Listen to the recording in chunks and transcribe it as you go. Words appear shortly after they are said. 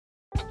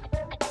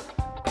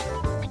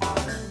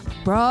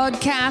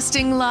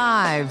Broadcasting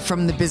live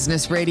from the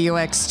Business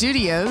RadioX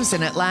studios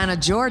in Atlanta,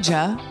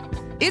 Georgia,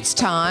 it's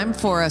time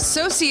for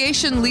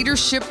Association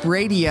Leadership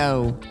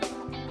Radio.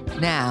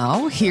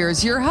 Now,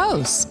 here's your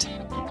host.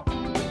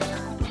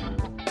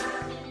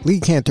 Lee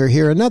Cantor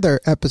here,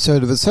 another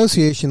episode of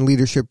Association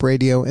Leadership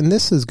Radio, and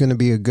this is going to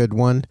be a good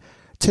one.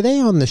 Today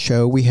on the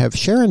show, we have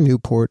Sharon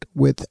Newport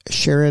with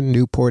Sharon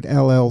Newport,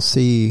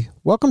 LLC.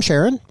 Welcome,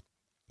 Sharon.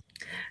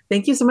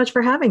 Thank you so much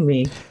for having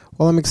me.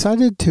 Well, I'm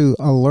excited to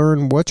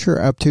learn what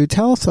you're up to.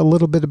 Tell us a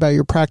little bit about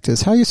your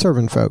practice. How are you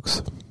serving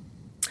folks?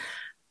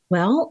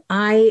 Well,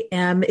 I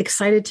am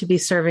excited to be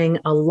serving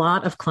a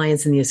lot of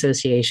clients in the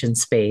association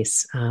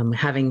space,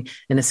 having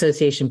an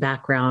association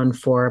background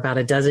for about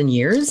a dozen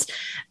years.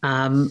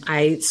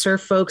 I serve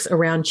folks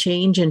around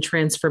change and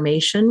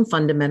transformation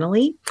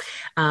fundamentally.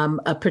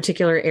 A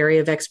particular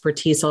area of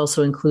expertise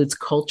also includes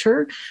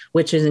culture,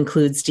 which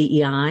includes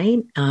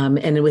DEI,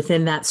 and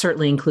within that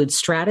certainly includes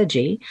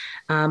strategy.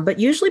 But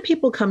usually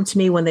people come to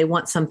me when they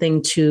want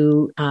something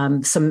to,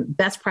 some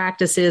best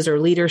practices or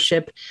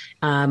leadership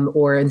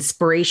or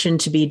inspiration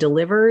to be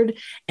delivered.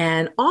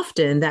 And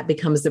often that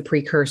becomes the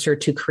precursor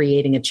to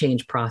creating a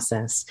change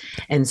process.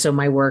 And so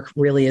my work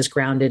really is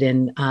grounded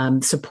in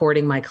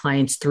supporting my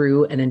clients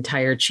through an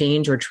entire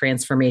change or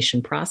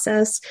transformation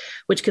process,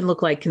 which can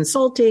look like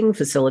consulting,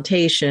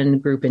 facilitation,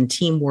 group and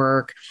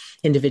teamwork,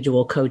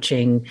 individual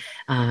coaching,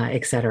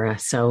 et cetera.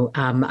 So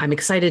I'm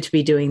excited to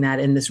be doing that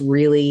in this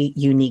really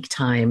unique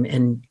time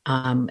in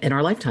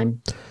our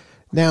lifetime.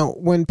 Now,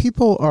 when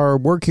people are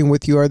working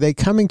with you, are they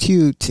coming to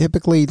you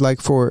typically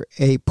like for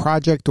a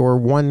project or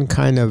one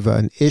kind of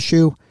an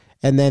issue,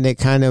 and then it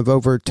kind of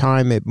over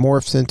time it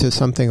morphs into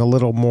something a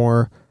little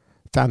more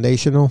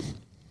foundational?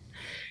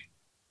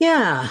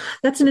 Yeah,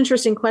 that's an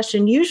interesting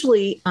question.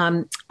 Usually,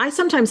 I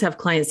sometimes have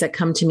clients that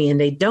come to me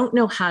and they don't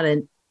know how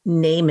to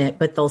name it,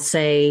 but they'll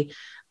say,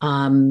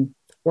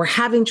 we're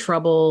having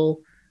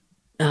trouble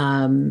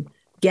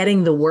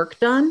getting the work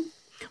done.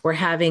 We're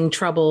having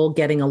trouble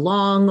getting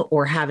along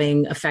or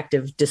having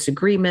effective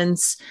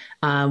disagreements.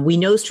 We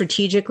know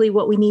strategically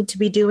what we need to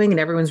be doing and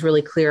everyone's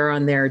really clear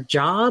on their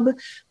job,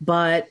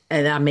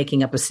 and I'm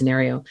making up a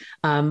scenario,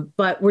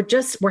 but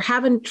we're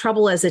having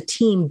trouble as a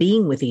team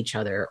being with each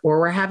other, or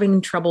we're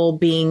having trouble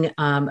being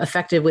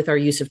effective with our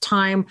use of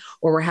time,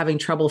 or we're having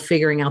trouble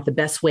figuring out the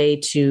best way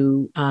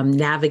to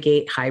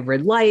navigate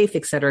hybrid life,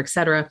 et cetera, et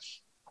cetera.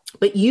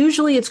 But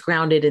usually it's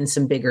grounded in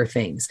some bigger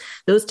things.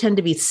 Those tend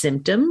to be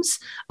symptoms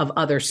of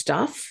other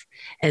stuff.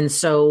 And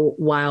so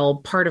while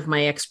part of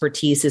my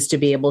expertise is to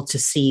be able to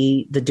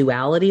see the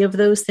duality of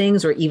those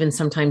things, or even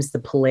sometimes the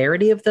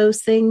polarity of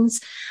those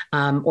things,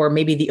 or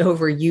maybe the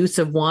overuse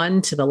of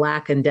one to the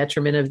lack and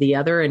detriment of the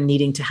other, and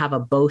needing to have a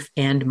both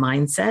and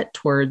mindset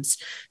towards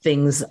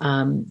things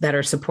that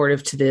are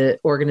supportive to the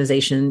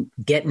organization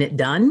getting it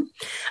done.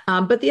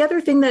 But the other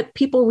thing that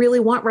people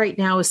really want right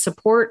now is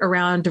support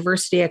around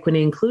diversity, equity,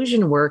 and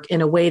inclusion work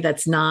in a way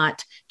that's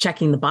not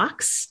checking the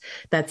box,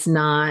 that's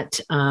not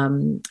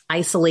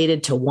isolated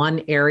to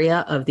one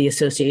area of the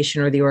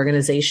association or the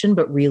organization,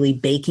 but really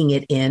baking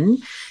it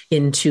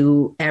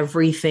into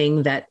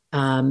everything that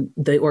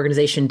the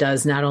organization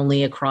does, not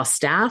only across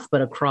staff,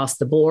 but across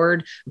the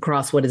board,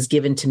 across what is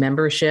given to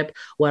membership,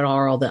 what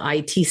are all the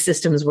IT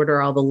systems, what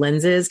are all the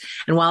lenses.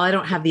 And while I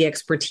don't have the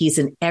expertise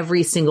in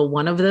every single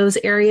one of those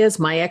areas,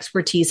 my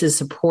expertise is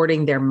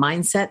supporting their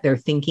mindset, their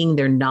thinking,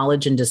 their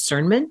knowledge and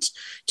discernment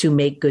to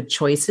make good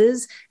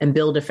choices and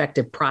build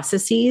effective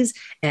processes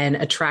and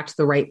attract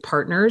the right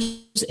partners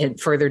and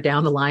further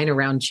down the line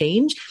around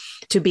change,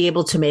 to be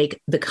able to make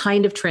the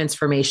kind of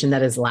transformation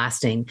that is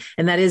lasting.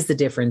 And that is the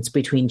difference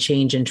between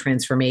change and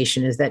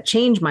transformation, is that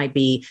change might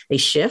be a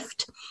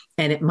shift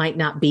and it might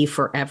not be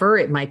forever.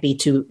 It might be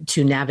to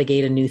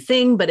navigate a new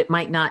thing, but it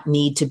might not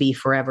need to be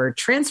forever.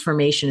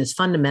 Transformation is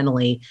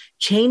fundamentally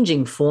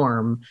changing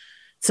form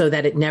so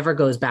that it never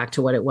goes back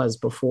to what it was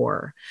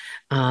before.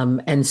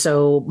 And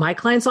so my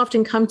clients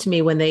often come to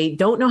me when they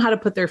don't know how to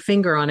put their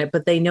finger on it,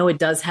 but they know it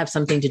does have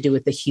something to do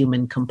with the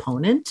human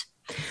component.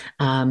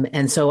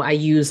 And so I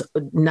use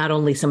not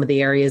only some of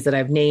the areas that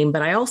I've named,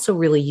 but I also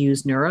really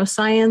use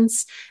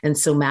neuroscience and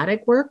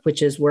somatic work,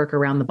 which is work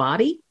around the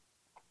body,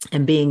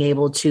 and being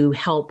able to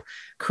help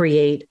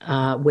create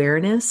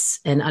awareness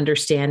and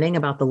understanding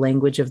about the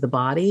language of the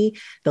body,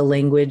 the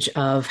language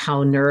of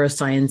how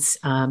neuroscience,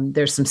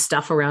 there's some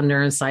stuff around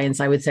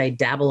neuroscience. I would say I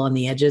dabble on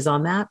the edges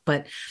on that,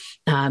 but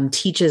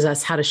teaches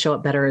us how to show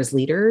up better as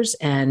leaders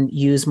and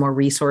use more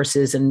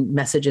resources and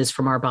messages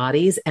from our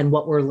bodies and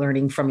what we're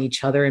learning from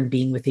each other and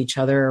being with each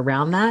other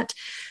around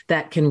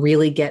that can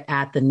really get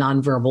at the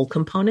nonverbal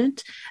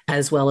component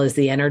as well as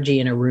the energy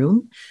in a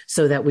room,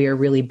 so that we are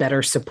really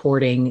better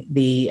supporting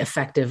the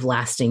effective,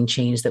 lasting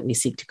change that we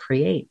seek to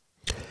create.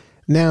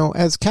 Now,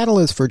 as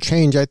catalysts for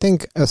change, I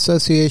think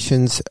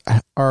associations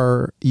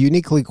are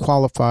uniquely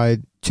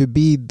qualified to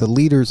be the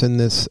leaders in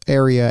this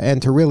area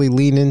and to really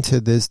lean into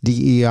this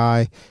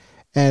DEI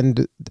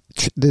and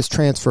this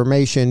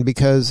transformation,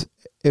 because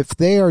if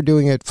they are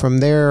doing it from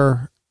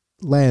their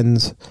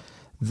lens,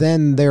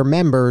 then their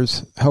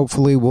members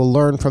hopefully will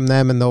learn from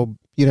them, and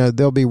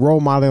they'll be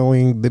role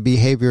modeling the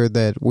behavior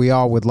that we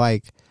all would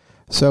like.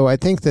 So I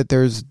think that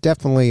there's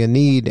definitely a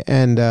need,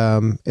 and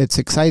it's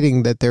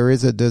exciting that there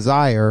is a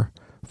desire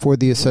for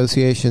the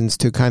associations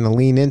to kind of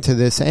lean into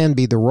this and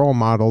be the role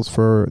models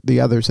for the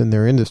others in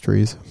their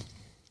industries.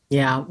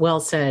 Yeah, well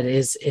said.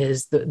 Is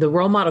the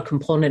role model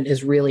component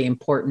is really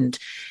important,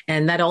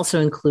 and that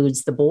also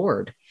includes the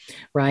board,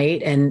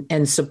 right?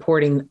 And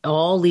supporting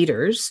all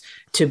leaders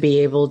to be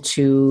able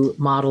to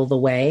model the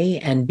way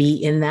and be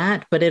in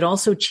that. But it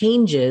also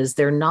changes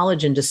their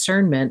knowledge and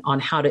discernment on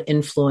how to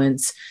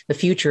influence the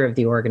future of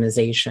the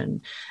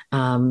organization.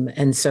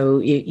 And so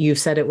you've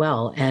said it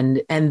well,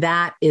 and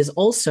that is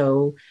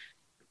also,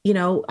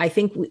 I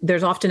think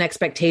there's often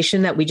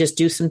expectation that we just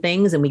do some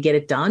things and we get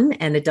it done,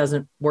 and it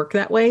doesn't work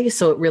that way.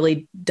 So it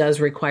really does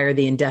require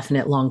the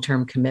indefinite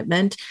long-term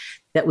commitment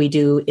that we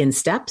do in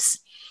steps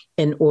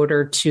in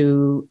order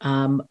to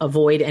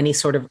avoid any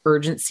sort of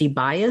urgency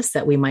bias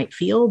that we might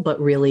feel, but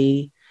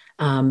really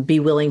be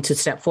willing to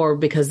step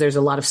forward, because there's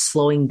a lot of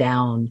slowing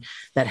down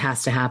that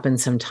has to happen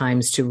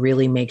sometimes to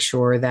really make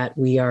sure that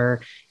we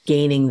are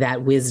gaining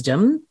that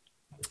wisdom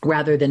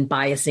rather than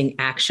biasing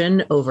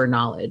action over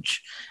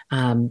knowledge.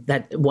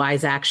 That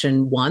wise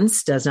action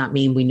once does not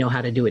mean we know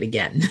how to do it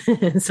again.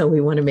 So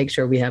we want to make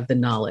sure we have the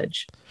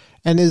knowledge.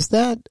 And is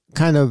that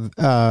kind of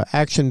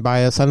action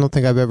bias? I don't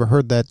think I've ever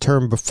heard that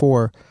term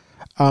before.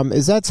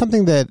 Is that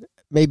something that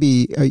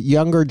maybe a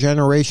younger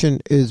generation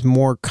is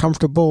more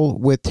comfortable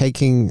with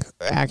taking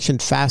action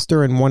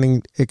faster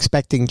and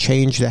expecting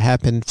change to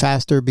happen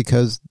faster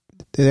because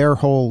their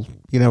whole,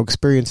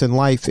 experience in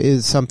life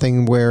is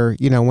something where,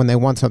 when they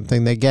want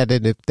something, they get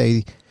it. If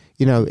they,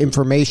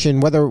 information,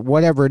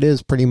 whatever it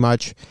is, pretty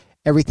much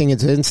everything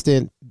is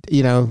instant,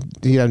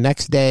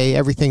 next day,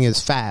 everything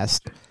is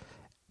fast.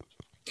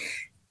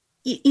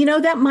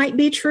 That might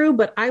be true,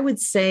 but I would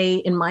say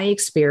in my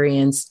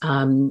experience,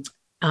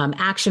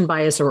 action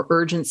bias or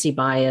urgency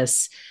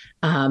bias,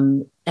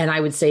 and I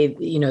would say,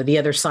 the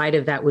other side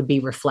of that would be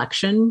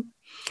reflection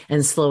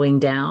and slowing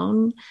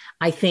down.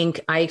 I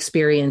think I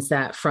experienced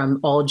that from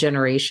all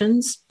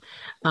generations.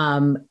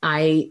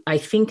 I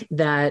think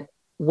that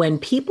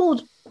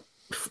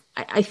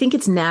I think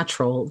it's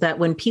natural that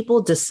when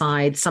people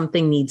decide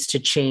something needs to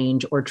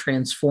change or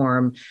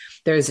transform,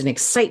 there's an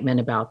excitement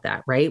about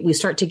that, right? We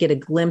start to get a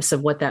glimpse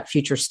of what that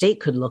future state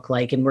could look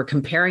like, and we're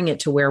comparing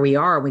it to where we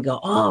are. And we go,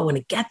 oh, I want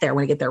to get there. I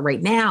want to get there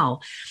right now.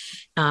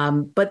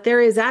 But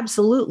there is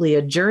absolutely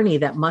a journey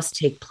that must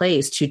take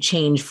place to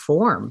change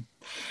form.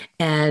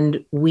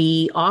 And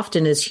we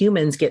often as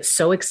humans get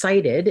so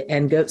excited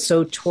and go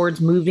so towards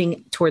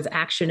moving towards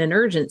action and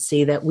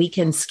urgency that we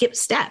can skip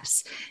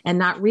steps and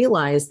not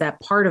realize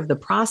that part of the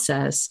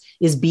process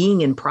is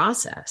being in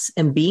process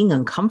and being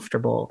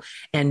uncomfortable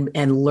and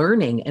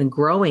learning and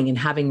growing and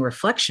having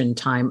reflection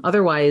time.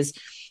 Otherwise,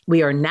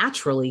 we are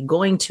naturally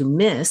going to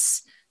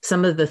miss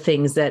some of the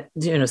things that,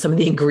 some of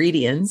the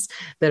ingredients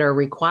that are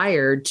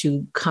required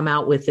to come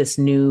out with this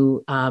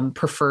new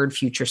preferred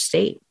future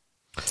state.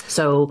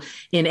 So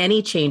in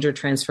any change or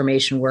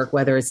transformation work,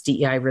 whether it's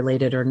DEI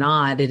related or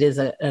not, it is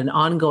an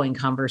ongoing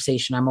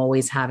conversation I'm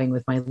always having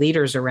with my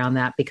leaders around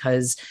that,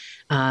 because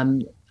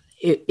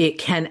it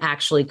can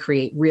actually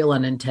create real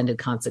unintended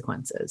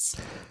consequences.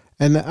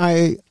 And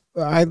I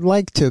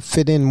like to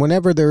fit in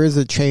whenever there is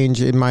a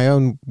change in my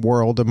own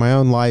world, in my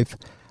own life.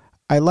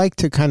 I like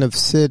to kind of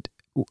sit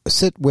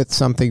with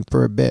something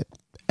for a bit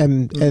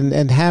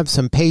and have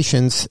some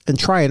patience and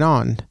try it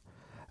on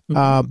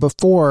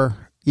before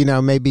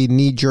maybe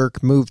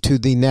knee-jerk move to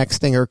the next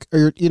thing, or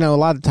a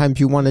lot of times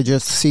you want to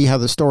just see how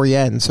the story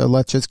ends. So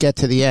let's just get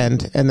to the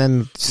end and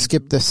then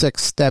skip the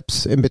 6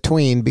 steps in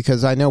between,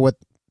 because I know what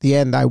the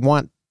end I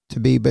want to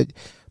be. But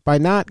by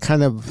not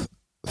kind of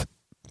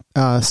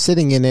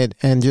sitting in it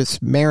and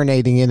just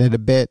marinating in it a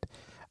bit,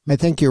 I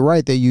think you're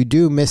right that you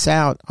do miss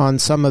out on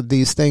some of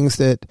these things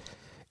that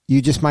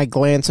you just might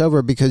glance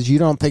over because you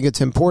don't think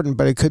it's important,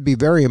 but it could be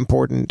very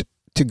important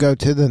to go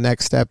to the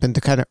next step and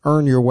to kind of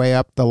earn your way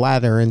up the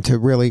ladder and to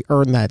really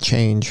earn that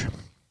change.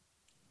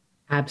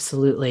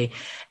 Absolutely.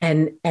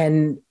 And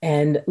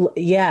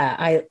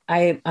yeah,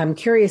 I'm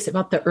curious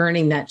about the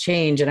earning that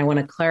change. And I want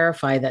to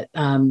clarify that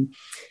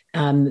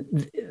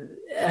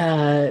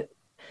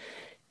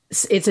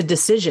it's a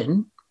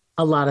decision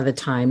a lot of the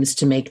times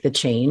to make the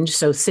change.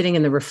 So sitting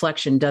in the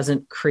reflection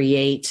doesn't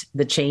create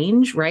the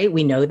change, right?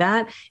 We know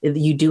that.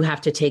 You do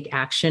have to take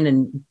action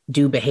and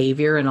do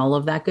behavior and all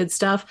of that good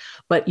stuff,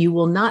 but you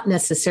will not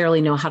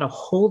necessarily know how to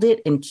hold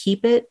it and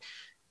keep it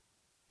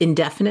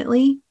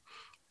indefinitely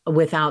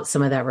without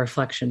some of that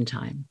reflection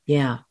time.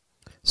 Yeah.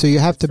 So you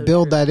have to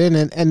build that in.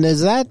 And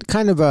is that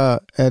kind of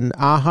an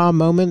aha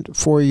moment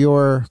for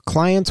your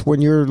clients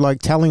when you're like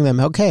telling them,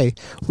 okay,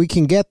 we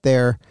can get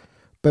there,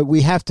 but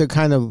we have to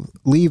kind of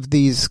leave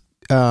these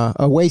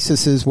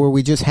oases where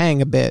we just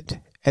hang a bit.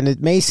 And it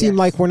may seem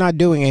like we're not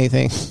doing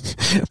anything,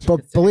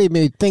 but believe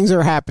me, things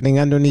are happening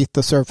underneath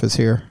the surface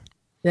here.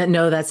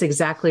 No, that's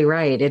exactly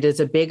right. It is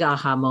a big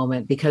aha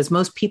moment because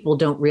most people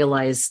don't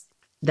realize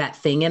that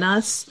thing in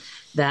us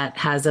that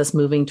has us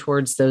moving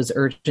towards those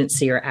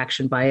urgency or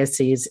action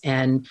biases.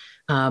 And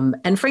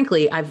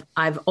frankly,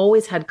 I've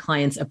always had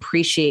clients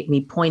appreciate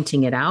me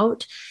pointing it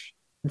out.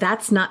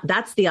 That's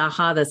the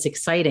aha that's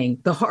exciting.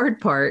 The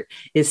hard part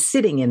is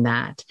sitting in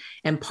that.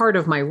 And part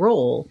of my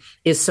role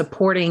is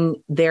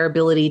supporting their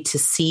ability to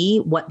see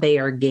what they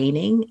are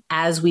gaining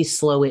as we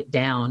slow it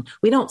down.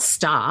 We don't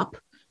stop.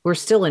 We're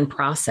still in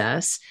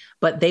process,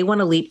 but they want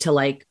to leap to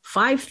like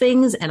 5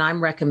 things, and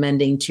I'm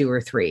recommending 2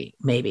 or 3,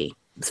 maybe,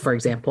 for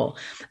example.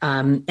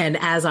 And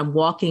as I'm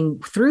walking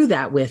through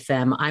that with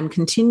them, I'm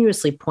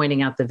continuously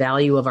pointing out the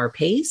value of our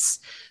pace.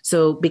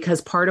 So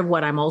because part of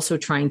what I'm also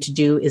trying to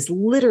do is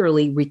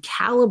literally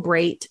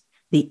recalibrate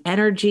the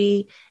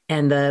energy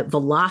and the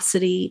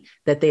velocity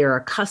that they are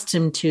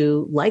accustomed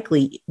to,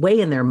 likely way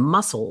in their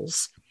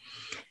muscles,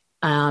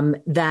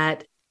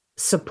 that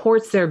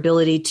supports their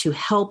ability to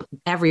help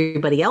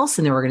everybody else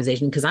in the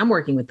organization, because I'm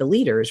working with the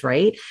leaders,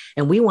 right?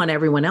 And we want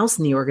everyone else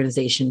in the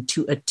organization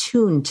to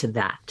attune to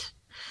that,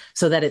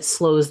 so that it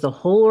slows the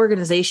whole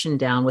organization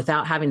down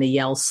without having to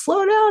yell,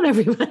 slow down,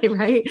 everybody,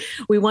 right?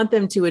 We want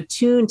them to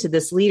attune to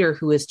this leader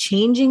who is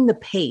changing the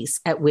pace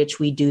at which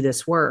we do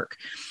this work.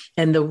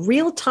 And the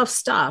real tough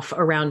stuff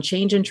around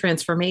change and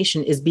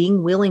transformation is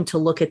being willing to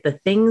look at the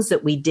things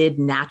that we did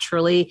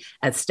naturally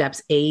at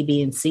steps A,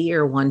 B, and C,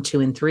 or 1,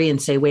 2, and 3,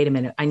 and say, wait a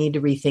minute, I need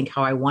to rethink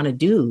how I want to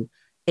do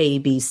A,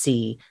 B,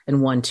 C,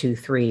 and 1, 2,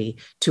 3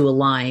 to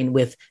align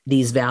with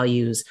these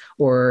values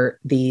or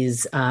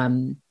these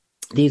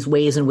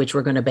ways in which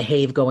we're going to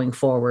behave going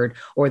forward,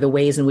 or the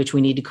ways in which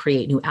we need to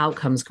create new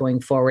outcomes going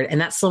forward. And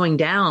that slowing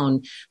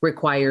down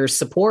requires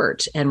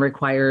support and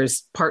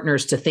requires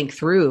partners to think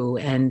through.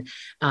 And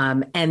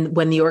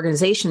when the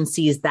organization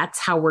sees that's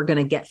how we're going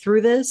to get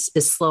through this,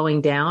 is slowing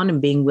down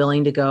and being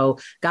willing to go,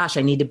 gosh,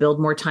 I need to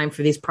build more time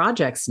for these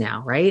projects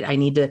now, right? I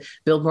need to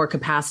build more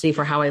capacity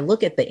for how I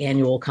look at the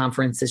annual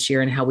conference this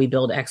year and how we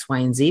build X, Y,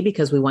 and Z,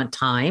 because we want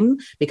time,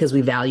 because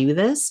we value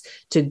this,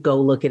 to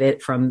go look at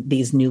it from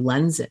these new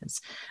lenses.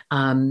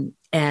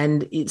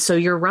 And so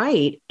you're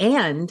right.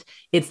 And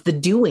it's the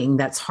doing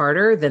that's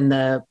harder than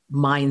the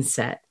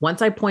mindset.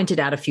 Once I point it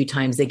out a few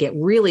times, they get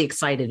really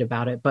excited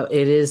about it, but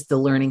it is the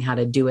learning how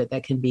to do it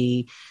that can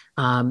be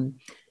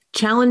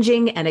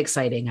challenging and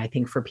exciting, I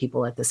think, for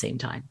people at the same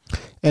time.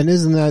 And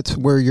isn't that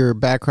where your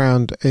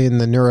background in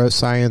the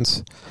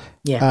neuroscience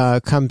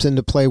comes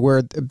into play,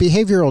 where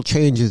behavioral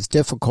change is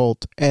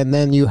difficult, and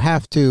then you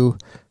have to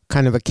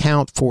kind of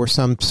account for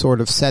some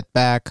sort of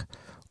setback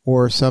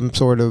or some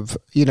sort of,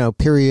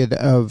 period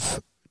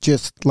of,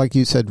 just like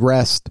you said,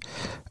 rest,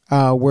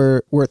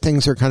 where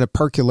things are kind of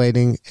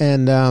percolating.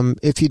 And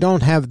if you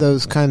don't have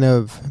those kind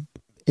of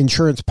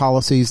insurance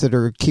policies that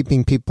are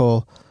keeping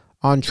people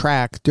on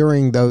track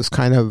during those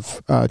kind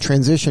of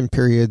transition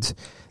periods,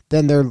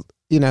 then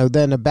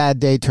then a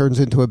bad day turns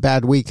into a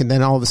bad week, and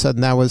then all of a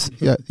sudden that was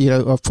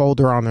a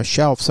folder on a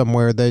shelf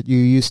somewhere that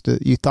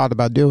you thought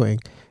about doing.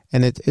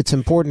 And it's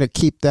important to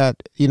keep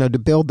that, to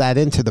build that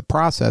into the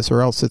process,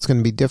 or else it's going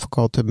to be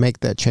difficult to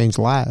make that change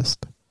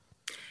last.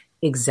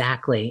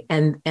 Exactly.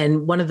 And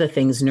one of the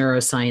things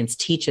neuroscience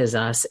teaches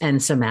us,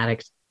 and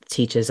somatic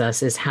teaches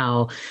us, is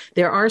how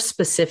there are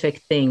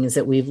specific things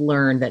that we've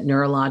learned that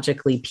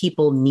neurologically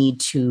people need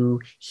to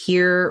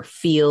hear,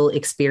 feel,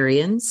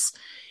 experience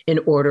in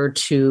order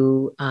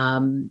to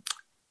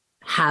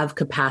have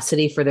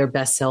capacity for their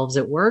best selves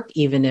at work,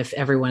 even if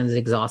everyone is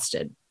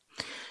exhausted.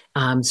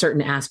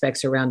 Certain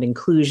aspects around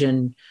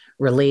inclusion,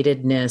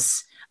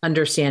 relatedness,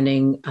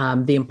 understanding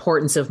the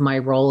importance of my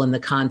role in the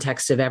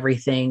context of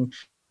everything,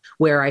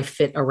 where I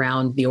fit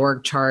around the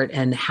org chart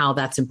and how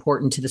that's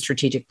important to the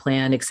strategic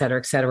plan, et cetera,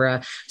 et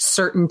cetera.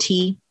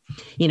 Certainty.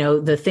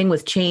 The thing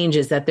with change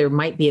is that there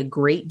might be a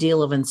great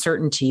deal of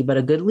uncertainty, but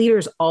a good leader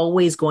is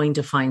always going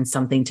to find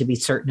something to be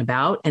certain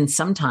about. And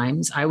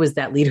sometimes I was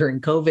that leader in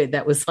COVID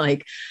that was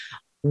like,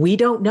 we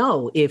don't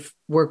know if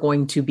we're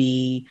going to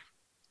be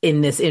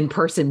in this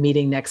in-person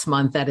meeting next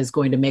month that is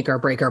going to make or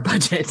break our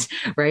budget,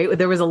 right?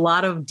 There was a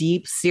lot of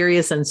deep,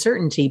 serious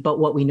uncertainty, but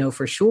what we know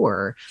for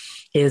sure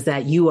is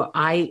that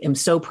I am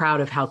so proud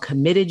of how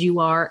committed you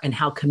are and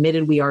how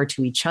committed we are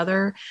to each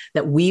other,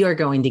 that we are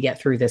going to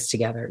get through this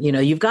together.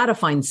 You've got to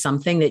find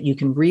something that you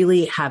can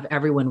really have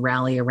everyone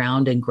rally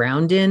around and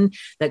ground in,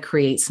 that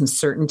creates some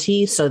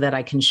certainty, so that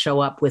I can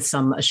show up with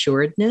some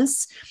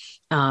assuredness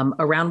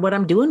around what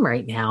I'm doing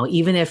right now,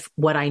 even if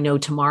what I know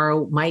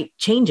tomorrow might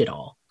change it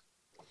all.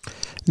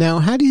 Now,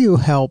 how do you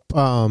help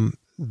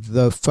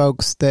the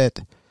folks that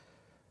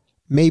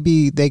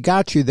maybe they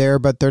got you there,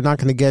 but they're not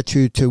going to get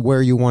you to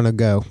where you want to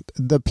go?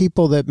 The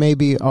people that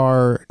maybe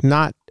are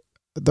not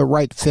the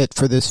right fit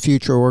for this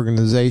future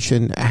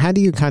organization, how do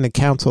you kind of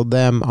counsel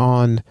them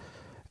on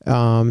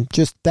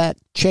just that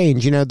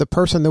change? The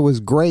person that was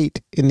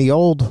great in the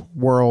old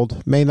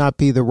world may not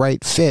be the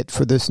right fit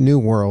for this new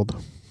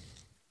world.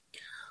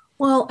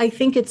 Well, I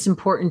think it's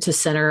important to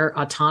center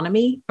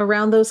autonomy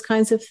around those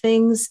kinds of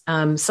things.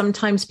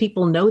 Sometimes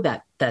people know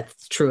that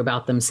that's true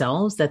about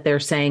themselves, that they're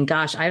saying,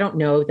 gosh, I don't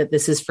know that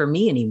this is for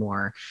me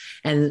anymore,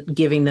 and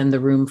giving them the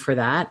room for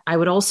that. I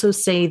would also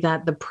say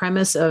that the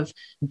premise of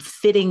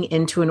fitting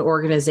into an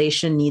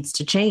organization needs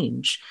to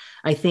change.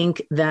 I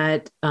think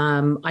that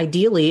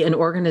ideally, an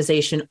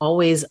organization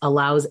always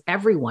allows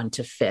everyone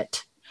to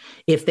fit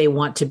if they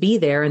want to be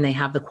there and they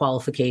have the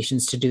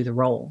qualifications to do the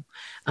role.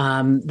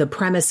 The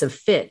premise of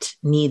fit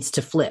needs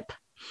to flip.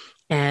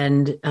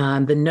 And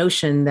the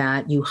notion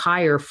that you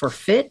hire for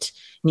fit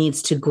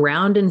needs to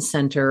ground and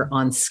center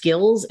on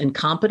skills and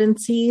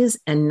competencies,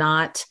 and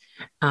not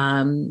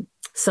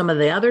some of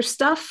the other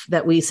stuff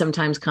that we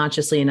sometimes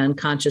consciously and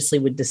unconsciously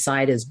would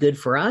decide is good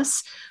for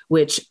us,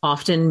 which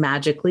often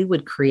magically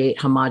would create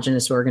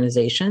homogenous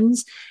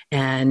organizations.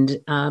 And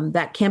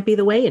that can't be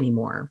the way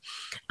anymore.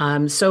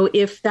 So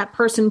if that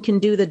person can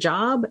do the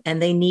job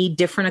and they need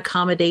different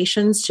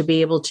accommodations to be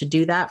able to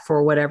do that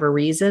for whatever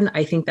reason,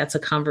 I think that's a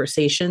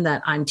conversation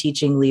that I'm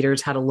teaching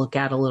leaders how to look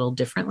at a little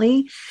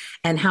differently,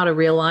 and how to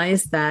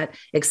realize that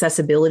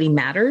accessibility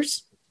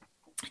matters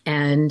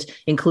and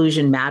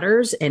inclusion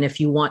matters. And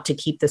if you want to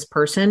keep this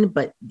person,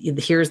 but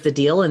here's the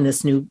deal in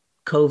this new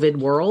COVID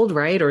world,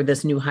 right? Or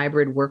this new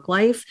hybrid work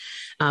life,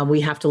 we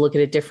have to look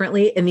at it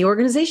differently. And the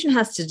organization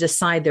has to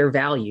decide their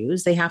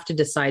values. They have to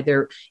decide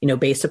their,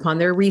 based upon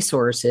their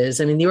resources.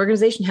 I mean, the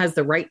organization has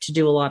the right to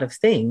do a lot of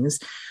things,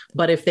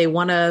 but if they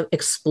want to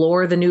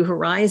explore the new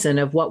horizon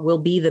of what will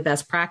be the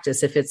best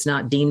practice, if it's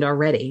not deemed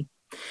already,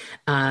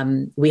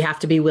 we have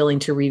to be willing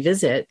to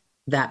revisit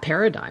that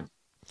paradigm.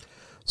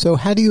 So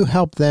how do you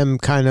help them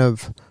kind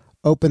of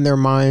open their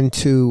mind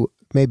to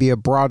maybe a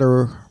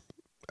broader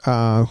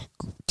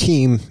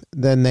team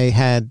than they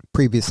had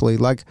previously?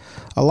 Like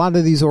a lot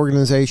of these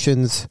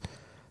organizations,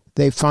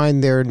 they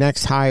find their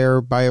next hire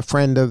by a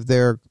friend of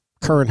their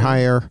current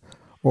hire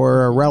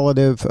or a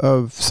relative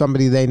of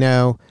somebody they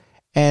know,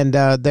 and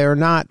they're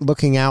not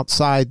looking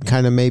outside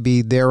kind of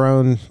maybe their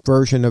own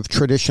version of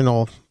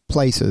traditional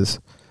places.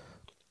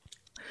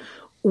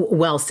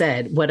 Well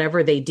said.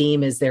 Whatever they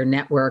deem as their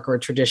network or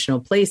traditional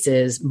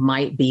places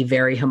might be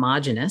very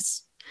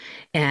homogenous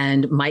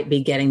and might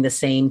be getting the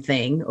same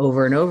thing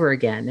over and over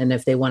again. And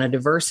if they want to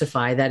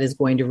diversify, that is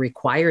going to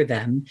require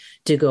them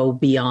to go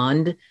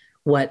beyond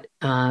what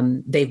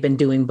they've been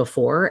doing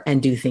before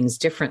and do things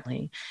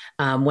differently.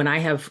 When I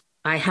have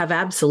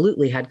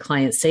absolutely had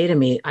clients say to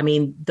me, I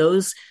mean,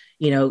 those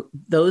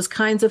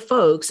kinds of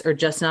folks are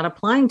just not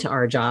applying to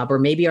our job, or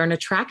maybe aren't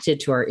attracted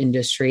to our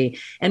industry,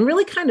 and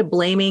really kind of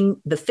blaming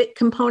the fit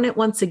component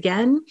once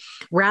again,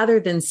 rather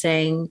than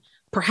saying,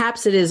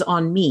 perhaps it is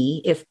on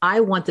me if I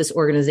want this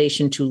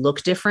organization to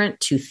look different,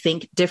 to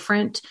think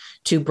different,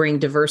 to bring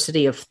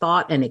diversity of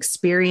thought and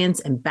experience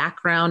and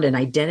background and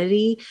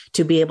identity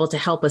to be able to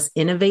help us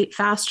innovate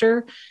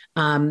faster,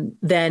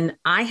 then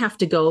I have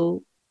to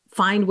go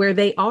find where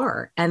they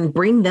are and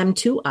bring them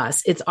to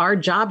us. It's our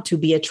job to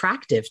be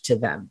attractive to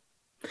them,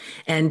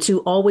 and to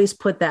always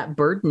put that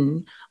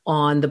burden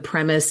on the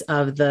premise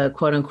of the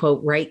quote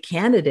unquote right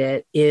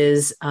candidate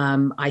is,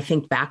 I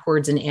think,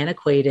 backwards and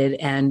antiquated,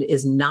 and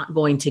is not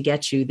going to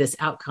get you this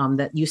outcome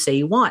that you say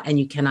you want. And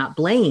you cannot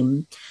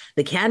blame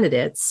the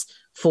candidates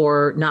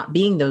for not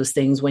being those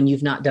things when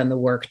you've not done the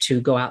work to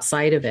go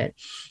outside of it.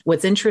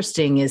 What's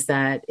interesting is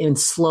that in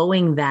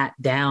slowing that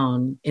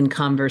down in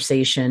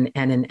conversation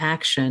and in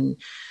action,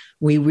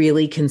 we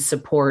really can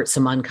support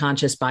some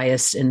unconscious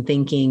bias in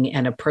thinking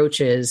and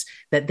approaches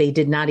that they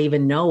did not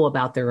even know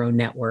about their own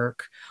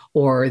network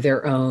or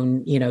their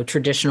own,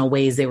 traditional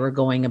ways they were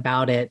going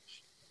about it,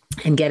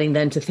 and getting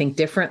them to think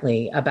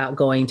differently about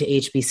going to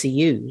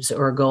HBCUs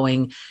or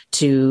going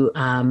to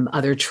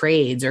other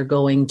trades, or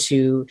going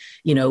to,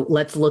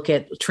 let's look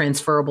at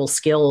transferable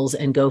skills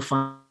and go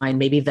find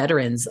maybe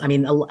veterans. I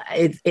mean,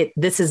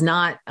 this is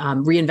not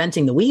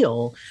reinventing the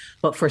wheel,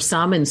 but for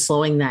some, and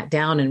slowing that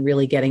down and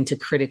really getting to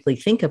critically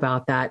think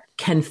about that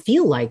can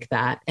feel like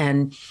that.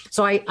 And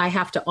so I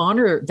have to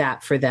honor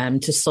that for them,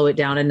 to slow it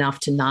down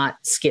enough to not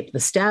skip the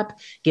step,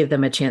 give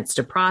them a chance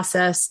to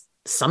process.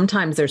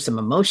 Sometimes there's some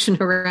emotion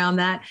around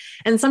that.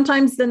 And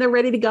sometimes then they're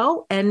ready to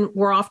go and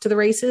we're off to the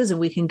races, and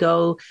we can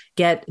go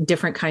get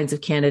different kinds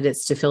of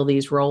candidates to fill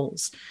these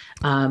roles.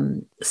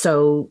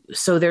 So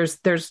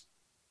there's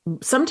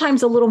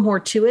sometimes a little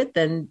more to it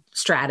than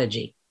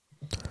strategy.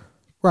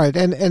 Right.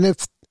 And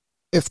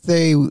if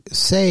they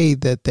say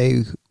that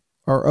they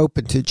are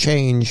open to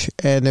change,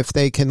 and if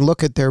they can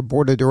look at their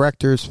board of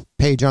directors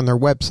page on their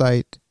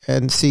website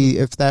and see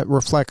if that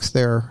reflects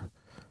their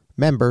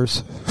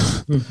members,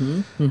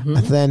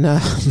 then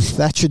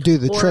that should do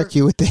the trick,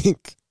 you would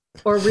think.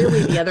 Or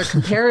really the other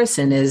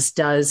comparison is,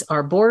 does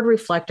our board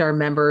reflect our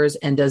members,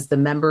 and does the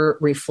member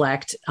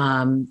reflect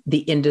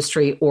the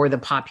industry or the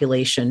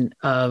population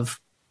of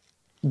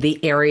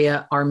the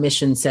area our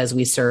mission says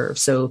we serve?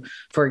 So,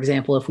 for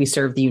example, if we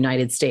serve the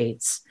United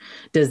States,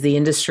 does the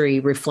industry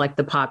reflect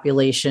the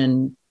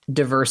population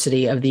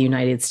diversity of the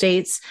United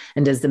States?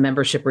 And does the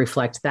membership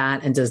reflect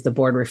that? And does the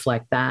board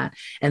reflect that?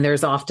 And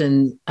there's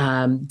often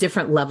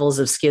different levels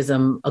of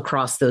schism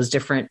across those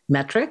different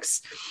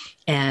metrics.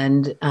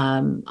 And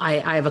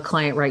I have a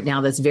client right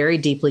now that's very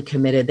deeply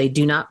committed. They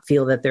do not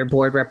feel that their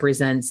board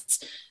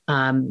represents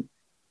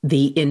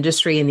the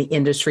industry, and the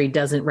industry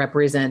doesn't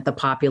represent the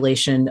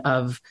population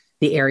of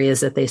the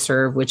areas that they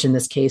serve, which in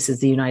this case is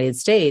the United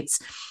States.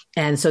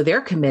 And so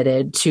they're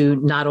committed to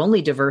not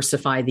only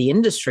diversify the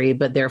industry,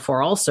 but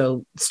therefore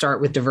also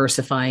start with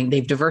diversifying.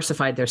 They've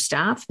diversified their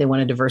staff. They want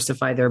to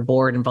diversify their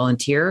board and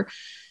volunteer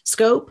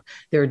scope.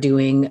 They're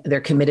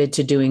committed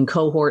to doing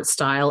cohort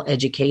style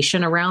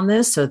education around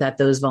this so that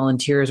those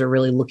volunteers are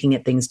really looking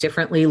at things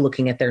differently,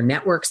 looking at their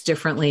networks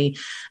differently,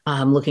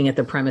 looking at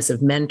the premise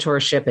of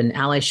mentorship and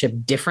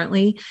allyship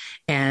differently,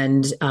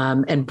 and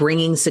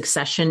bringing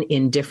succession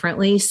in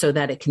differently so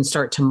that it can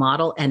start to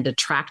model and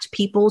attract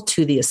people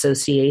to the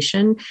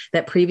association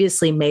that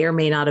previously may or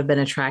may not have been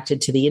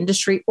attracted to the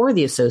industry or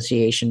the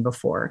association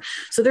before.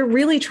 So they're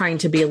really trying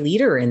to be a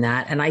leader in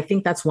that. And I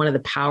think that's one of the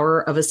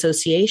power of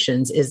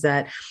associations, is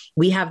that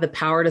we have the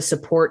power to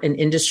support an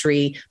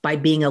industry by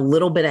being a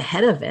little bit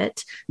ahead of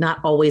it, not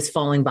always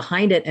falling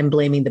behind it and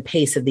blaming the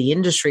pace of the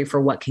industry for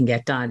what can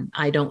get done.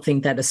 I don't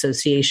think that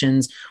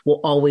associations will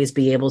always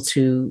be able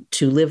to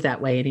live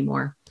that way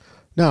anymore.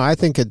 No, I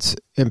think it's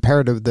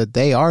imperative that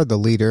they are the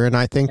leader. And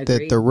I think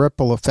that the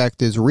ripple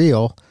effect is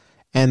real,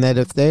 and that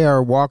if they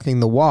are walking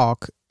the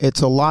walk,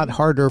 it's a lot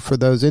harder for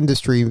those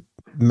industry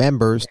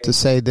members to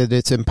say that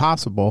it's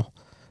impossible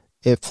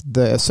if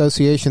the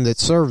association that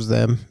serves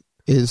them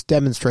is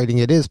demonstrating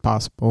it is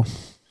possible.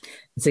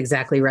 That's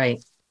exactly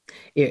right.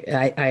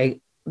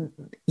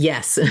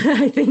 Yes,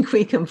 I think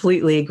we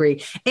completely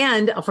agree.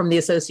 And from the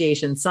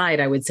association side,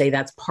 I would say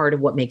that's part of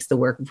what makes the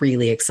work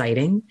really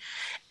exciting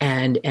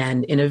and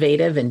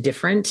innovative and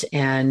different,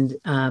 and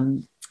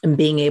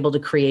being able to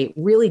create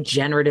really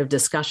generative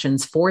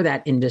discussions for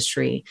that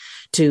industry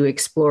to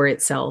explore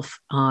itself,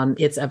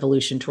 its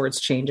evolution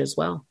towards change as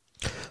well.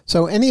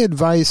 So any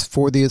advice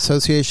for the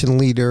association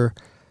leader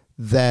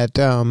that,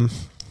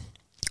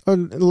 let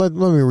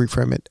me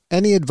reframe it.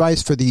 Any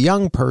advice for the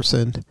young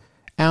person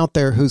out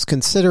there who's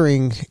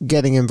considering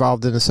getting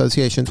involved in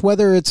associations,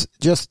 whether it's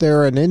just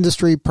they're an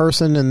industry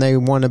person and they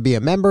want to be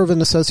a member of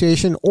an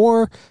association,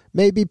 or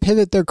maybe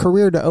pivot their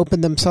career to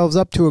open themselves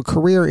up to a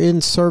career in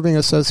serving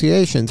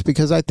associations?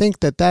 Because I think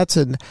that that's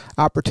an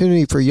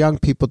opportunity for young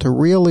people to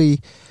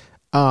really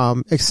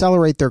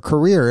accelerate their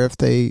career if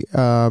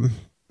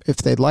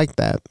they'd like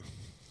that.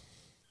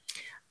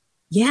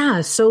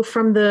 Yeah. So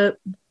from the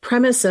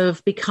premise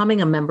of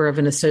becoming a member of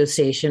an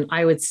association,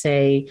 I would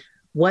say,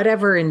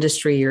 whatever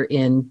industry you're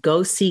in,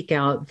 go seek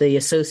out the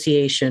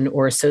association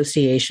or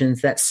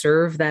associations that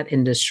serve that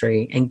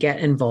industry and get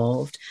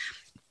involved.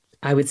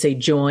 I would say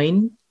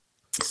join,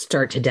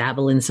 start to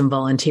dabble in some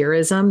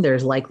volunteerism.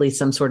 There's likely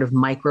some sort of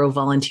micro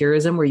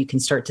volunteerism where you can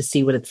start to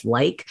see what it's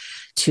like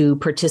to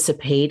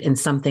participate in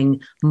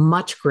something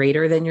much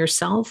greater than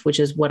yourself, which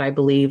is what I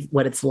believe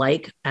what it's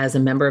like as a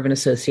member of an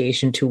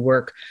association to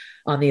work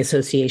on the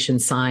association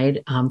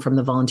side from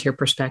the volunteer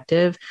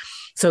perspective.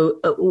 So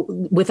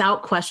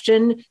without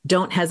question,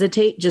 don't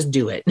hesitate. Just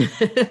do it.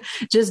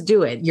 Just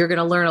do it. You're going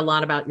to learn a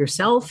lot about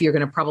yourself. You're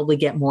going to probably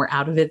get more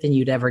out of it than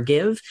you'd ever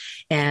give.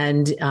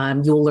 And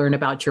you'll learn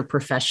about your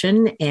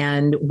profession.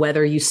 And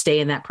whether you stay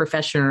in that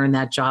profession or in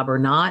that job or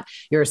not,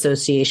 your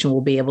association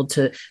will be able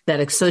to, that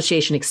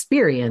association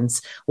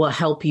experience will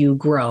help you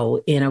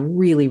grow in a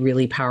really,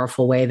 really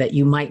powerful way that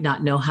you might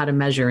not know how to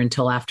measure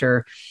until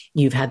after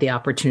you've had the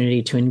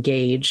opportunity to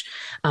engage.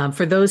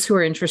 For those who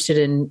are interested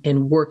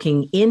in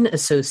working in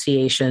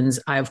associations,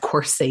 I of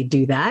course say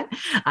do that.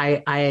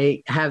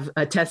 I have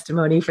a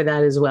testimony for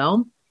that as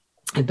well.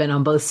 I've been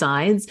on both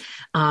sides.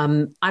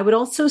 I would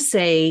also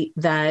say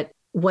that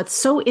what's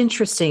so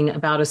interesting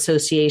about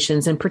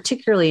associations, and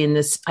particularly in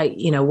this,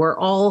 we're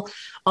all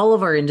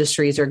of our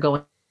industries are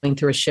going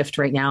through a shift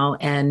right now.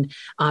 And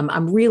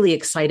I'm really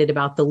excited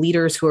about the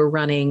leaders who are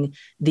running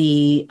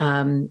the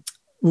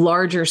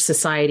larger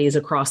societies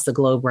across the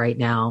globe right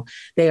now.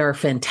 They are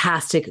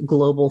fantastic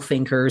global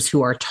thinkers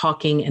who are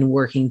talking and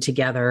working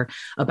together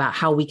about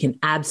how we can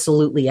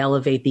absolutely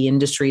elevate the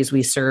industries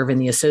we serve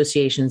and the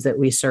associations that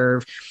we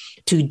serve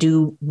to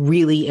do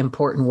really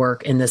important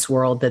work in this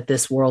world that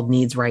this world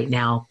needs right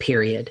now,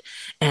 period.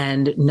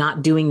 And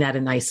not doing that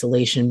in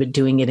isolation, but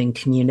doing it in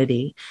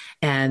community.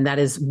 And that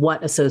is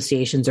what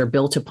associations are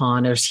built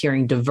upon, is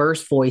hearing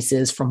diverse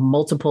voices from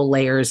multiple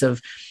layers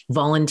of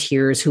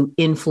volunteers who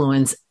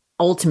influence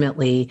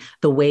ultimately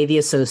the way the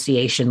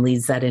association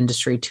leads that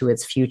industry to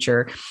its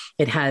future.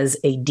 It has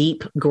a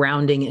deep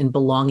grounding in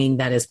belonging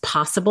that is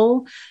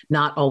possible,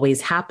 not always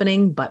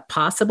happening, but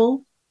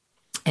possible.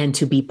 And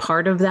to be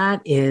part of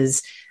that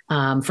is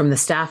from the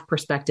staff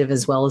perspective,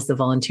 as well as the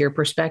volunteer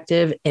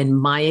perspective, in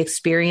my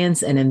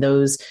experience and in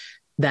those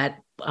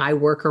that I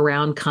work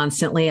around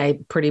constantly. I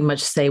pretty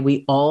much say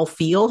we all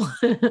feel.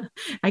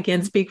 I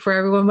can't speak for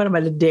everyone, but I'm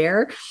going to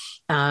dare.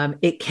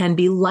 It can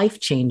be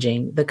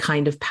life-changing, the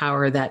kind of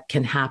power that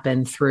can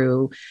happen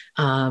through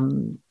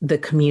the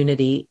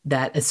community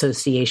that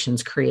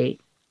associations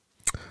create.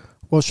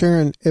 Well,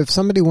 Sharon, if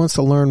somebody wants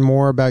to learn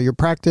more about your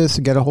practice,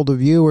 get a hold of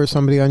you or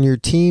somebody on your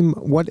team,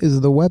 what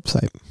is the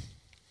website?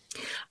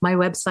 My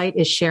website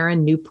is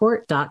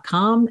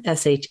SharonNewport.com,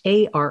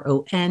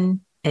 SharonNewport.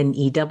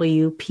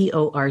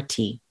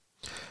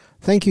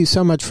 Thank you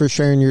so much for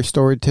sharing your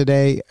story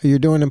today. You're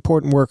doing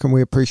important work and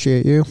we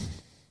appreciate you.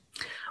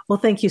 Well,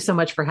 thank you so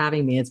much for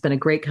having me. It's been a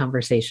great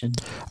conversation.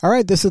 All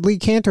right, this is Lee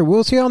Cantor.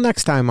 We'll see you all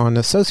next time on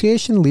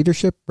Association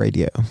Leadership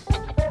Radio.